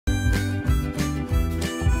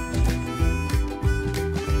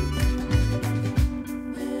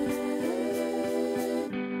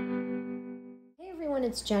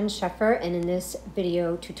everyone, it's Jen Sheffer, and in this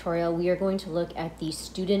video tutorial we are going to look at the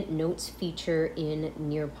student notes feature in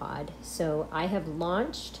Nearpod. So I have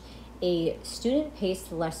launched a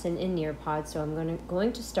student-paced lesson in Nearpod, so I'm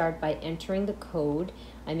going to start by entering the code.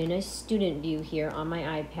 I'm in a student view here on my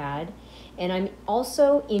iPad, and I'm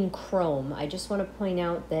also in Chrome. I just want to point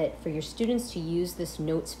out that for your students to use this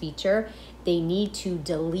notes feature, they need to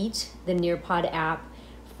delete the Nearpod app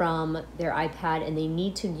from their iPad, and they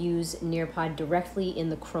need to use Nearpod directly in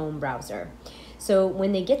the Chrome browser. So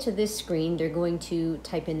when they get to this screen, they're going to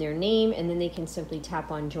type in their name, and then they can simply tap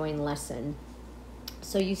on Join Lesson.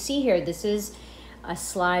 So you see here, this is a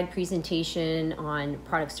slide presentation on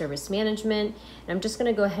product service management. And I'm just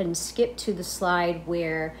going to go ahead and skip to the slide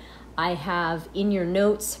where I have in your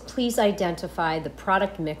notes, please identify the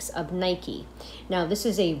product mix of Nike. Now, this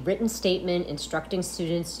is a written statement instructing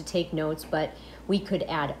students to take notes, but we could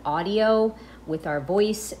add audio with our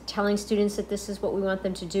voice telling students that this is what we want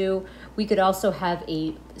them to do. We could also have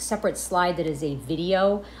a separate slide that is a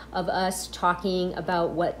video of us talking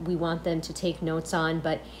about what we want them to take notes on,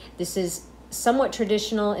 but this is somewhat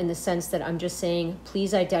traditional in the sense that I'm just saying,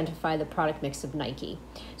 please identify the product mix of Nike.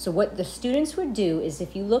 So what the students would do is,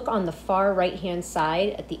 if you look on the far right-hand side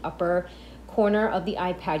at the upper corner of the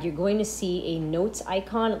iPad, you're going to see a notes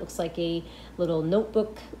icon. It looks like a little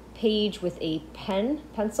notebook page with a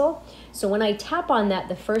pencil. So when I tap on that,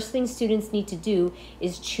 the first thing students need to do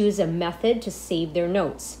is choose a method to save their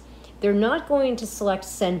notes. They're not going to select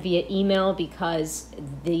send via email because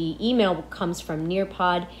the email comes from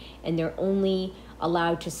Nearpod, and they're only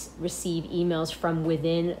allowed to receive emails from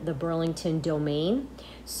within the Burlington domain.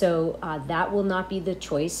 So that will not be the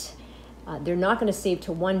choice. They're not going to save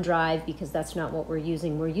to OneDrive because that's not what we're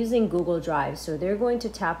using. We're using Google Drive. So they're going to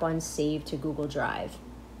tap on Save to Google Drive.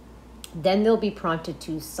 Then they'll be prompted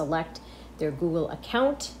to select their Google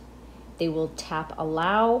account. They will tap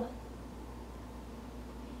Allow.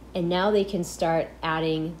 And now they can start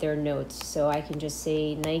adding their notes. So I can just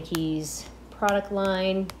say Nike's product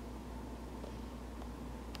line.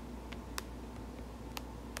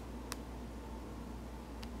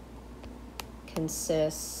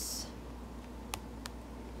 Consists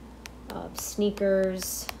of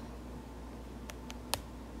sneakers,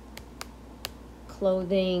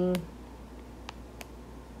 clothing,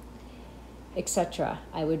 etc.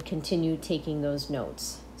 I would continue taking those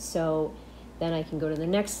notes. So then I can go to the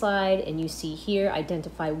next slide, and you see here,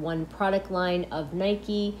 identify one product line of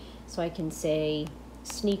Nike. So I can say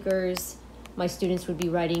sneakers. My students would be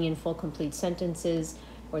writing in full complete sentences,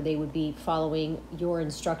 or they would be following your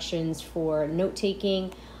instructions for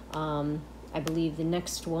note-taking. I believe the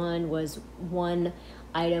next one was one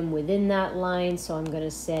item within that line, so I'm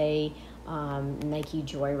gonna say Nike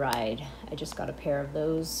Joyride. I just got a pair of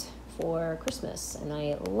those for Christmas, and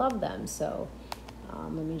I love them. So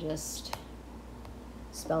let me just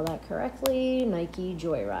spell that correctly, Nike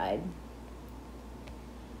Joyride.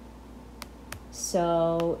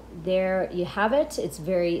 So there you have it. It's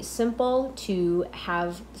very simple to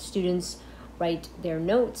have students write their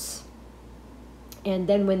notes. And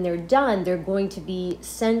then when they're done, they're going to be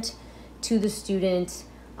sent to the student,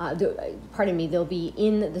 they'll be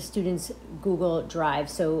in the student's Google Drive.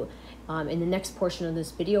 So in the next portion of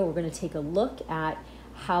this video, we're going to take a look at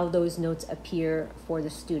how those notes appear for the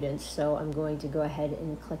students. So I'm going to go ahead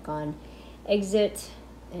and click on Exit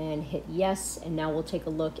and hit Yes. And now we'll take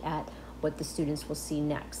a look at what the students will see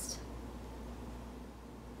next.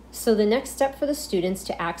 So the next step for the students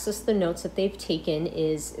to access the notes that they've taken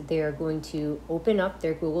is they're going to open up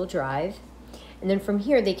their Google Drive. And then from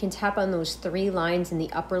here, they can tap on those three lines in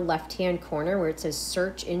the upper left-hand corner where it says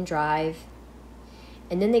Search in Drive.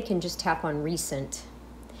 And then they can just tap on Recent.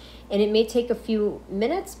 And it may take a few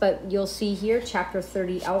minutes, but you'll see here Chapter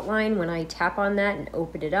 30 outline when I tap on that and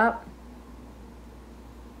open it up.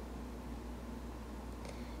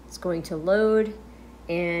 It's going to load,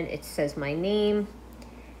 and it says my name.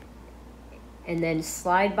 And then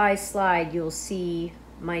slide by slide, you'll see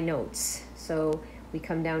my notes. So we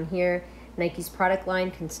come down here. Nike's product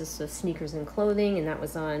line consists of sneakers and clothing, and that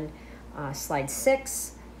was on slide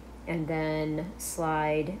 6. And then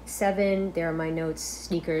slide 7, there are my notes,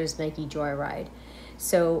 sneakers, Nike Joyride.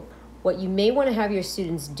 So what you may want to have your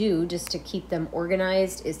students do, just to keep them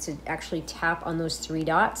organized, is to actually tap on those three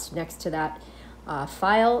dots next to that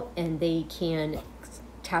file, and they can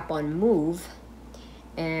tap on Move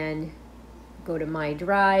and go to My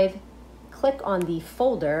Drive, click on the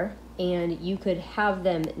folder, and you could have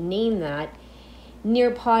them name that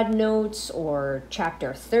Nearpod notes or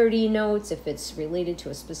chapter 30 notes if it's related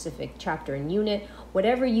to a specific chapter and unit.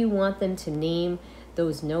 Whatever you want them to name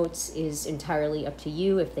those notes is entirely up to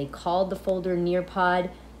you. If they called the folder Nearpod,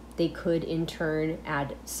 they could in turn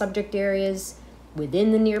add subject areas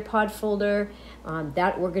within the Nearpod folder.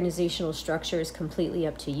 That organizational structure is completely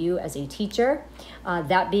up to you as a teacher.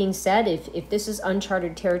 That being said, if this is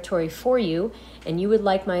uncharted territory for you and you would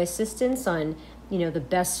like my assistance on the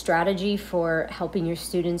best strategy for helping your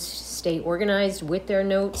students stay organized with their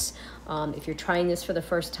notes, if you're trying this for the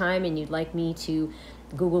first time and you'd like me to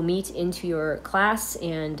Google Meet into your class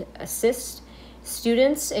and assist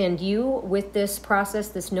students and you with this process,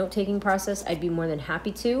 this note-taking process, I'd be more than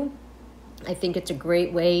happy to. I think it's a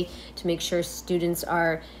great way to make sure students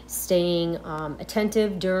are staying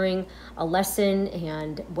attentive during a lesson,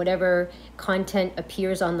 and whatever content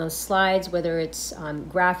appears on those slides, whether it's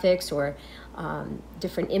graphics or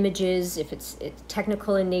different images, if it's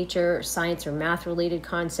technical in nature or science or math related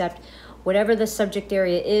concept, whatever the subject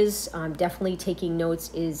area is, definitely taking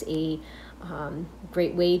notes is a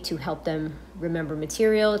great way to help them remember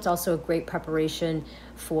material. It's also a great preparation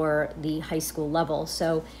for the high school level.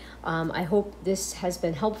 So I hope this has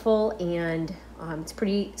been helpful, and it's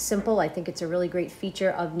pretty simple. I think it's a really great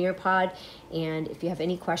feature of Nearpod, and if you have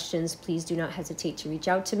any questions, please do not hesitate to reach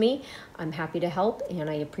out to me. I'm happy to help, and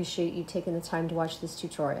I appreciate you taking the time to watch this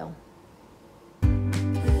tutorial.